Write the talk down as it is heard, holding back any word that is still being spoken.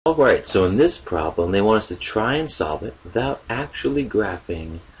Alright, so in this problem, they want us to try and solve it without actually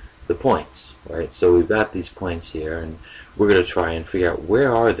graphing the points, right? So we've got these points here, and we're going to try and figure out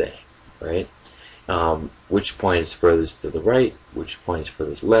where are they, right? Which point is furthest to the right, which point is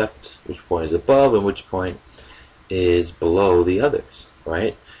furthest left, which point is above, and which point is below the others,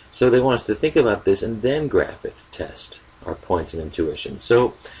 right? So they want us to think about this and then graph it to test our points and intuition.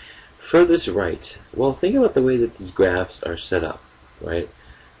 So furthest right, well, think about the way that these graphs are set up, right?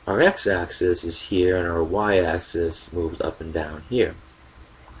 Our x-axis is here, and our y-axis moves up and down here.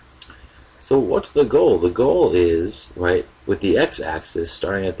 So what's the goal? The goal is, right, with the x-axis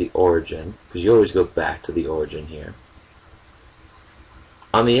starting at the origin, because you always go back to the origin here.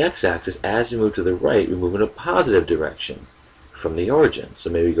 On the x-axis, as we move to the right, we move in a positive direction from the origin. So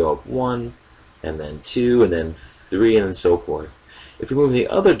maybe we go up 1, and then 2, and then 3, and then so forth. If we move in the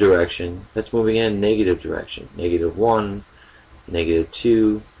other direction, that's moving in a negative direction. -1,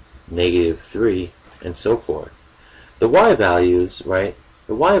 -2, -3, and so forth. The y values, right?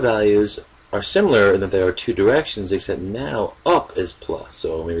 The y values are similar in that there are two directions, except now up is plus.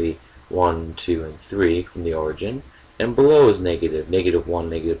 So maybe 1, 2, and 3 from the origin, and below is negative. -1,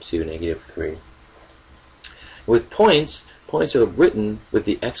 -2, -3. With points, points are written with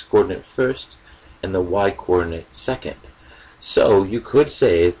the x-coordinate first and the y-coordinate second. So you could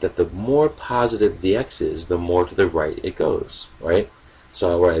say that the more positive the x is, the more to the right it goes, right? So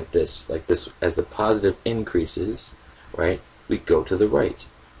I'll write this like this: as the positive increases, right, we go to the right.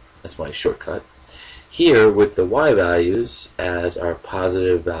 That's my shortcut. Here, with the y values, as our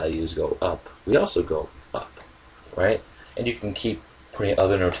positive values go up, we also go up, right? And you can keep putting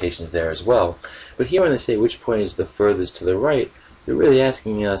other notations there as well. But here when they say which point is the furthest to the right, they're really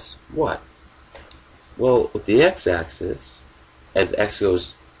asking us what? Well, with the x-axis, as x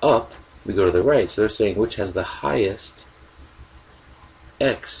goes up, we go to the right. So they're saying which has the highest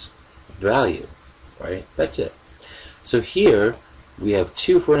x value, right? That's it. So here we have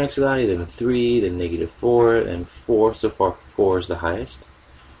 2 for an x value, then 3, then -4, and 4. So far 4 is the highest.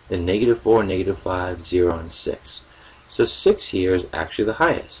 Then -4, -5, 0, and 6. So 6 here is actually the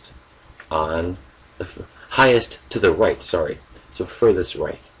highest on the highest to the right, sorry. So furthest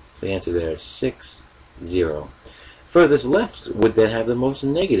right. So the answer there is 6, 0. Furthest left would then have the most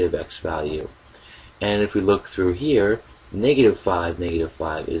negative x value. And if we look through here, -5,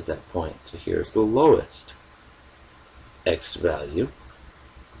 -5 is that point. So here's the lowest x value,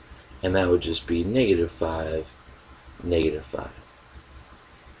 and that would just be -5, -5.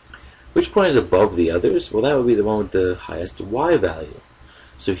 Which point is above the others? Well, that would be the one with the highest y value.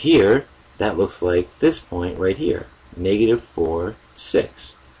 So here, that looks like this point right here, -4,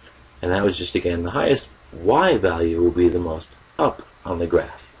 6. And that was just, again, the highest y value will be the most up on the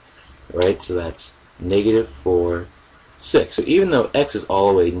graph, right? So that's -4, 6. So even though x is all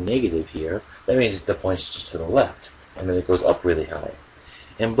the way negative here, that means the point's just to the left, and then it goes up really high.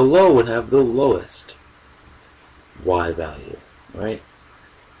 And below would have the lowest y value, right?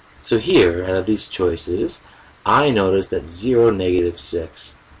 So here, out of these choices, I notice that 0,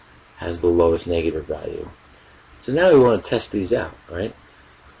 -6 has the lowest negative value. So now we want to test these out, right?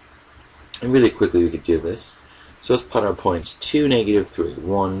 And really quickly we could do this. So let's plot our points: 2, -3,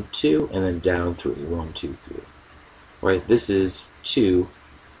 1, 2, and then down 3, 1, 2, 3. Right, this is 2,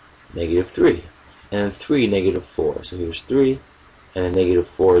 -3, and then 3, -4. So here's 3, and then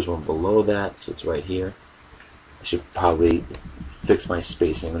 -4 is one below that, so it's right here. I should probably fix my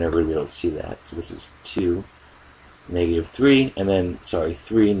spacing whenever we'll be able to see that. So this is 2, -3, and then, sorry,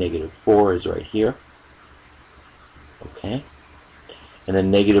 3, -4 is right here. Okay. And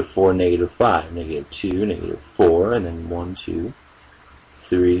then -4, -5, -2, -4, and then 1, 2,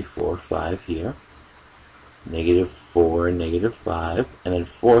 3, 4, 5 here. -4, -5, and then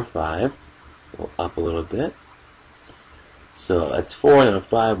 4, 5. Go up a little bit. So that's 4 and a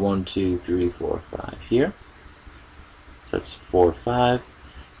 5, 1, 2, 3, 4, 5 here. So that's 4, 5.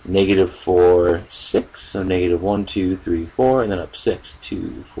 -4, 6. So -1, 2, 3, 4, and then up 6,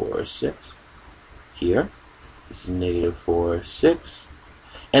 2, 4, 6 here. This is -4, 6.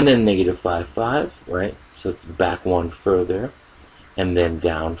 And then -5, 5, right? So it's back one further, and then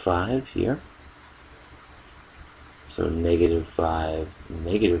down 5 here. So -5,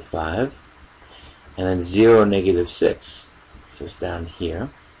 -5, and then 0, -6. So it's down here,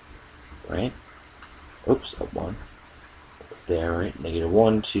 right? Oops, up 1. There, right?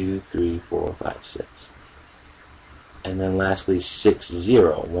 -1, 2, 3, 4, 5, 6. And then lastly 6,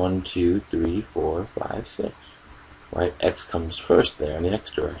 0. 1, 2, 3, 4, 5, 6. Right? X comes first there in the x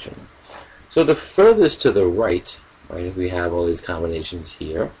direction. So the furthest to the right, right, if we have all these combinations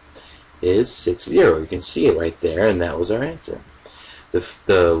here, is 6, 0. You can see it right there, and that was our answer.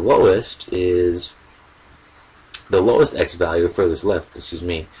 The lowest is the lowest x value furthest left, excuse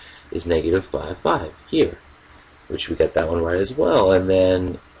me, is negative 5, 5 here, which we got that one right as well. And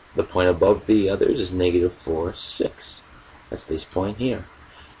then the point above the others is negative 4, 6. That's this point here.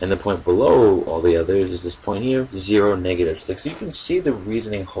 And the point below all the others is this point here, 0, negative 6. So you can see the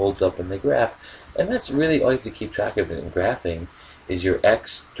reasoning holds up in the graph. And that's really all you have to keep track of in graphing is your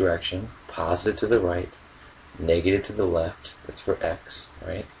x direction, positive to the right, negative to the left. That's for x,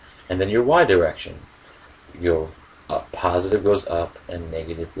 right? And then your y direction. Your positive goes up and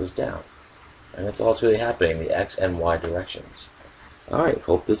negative goes down. And that's all that's really happening in the x and y directions. Alright,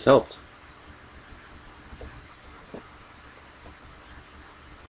 hope this helped.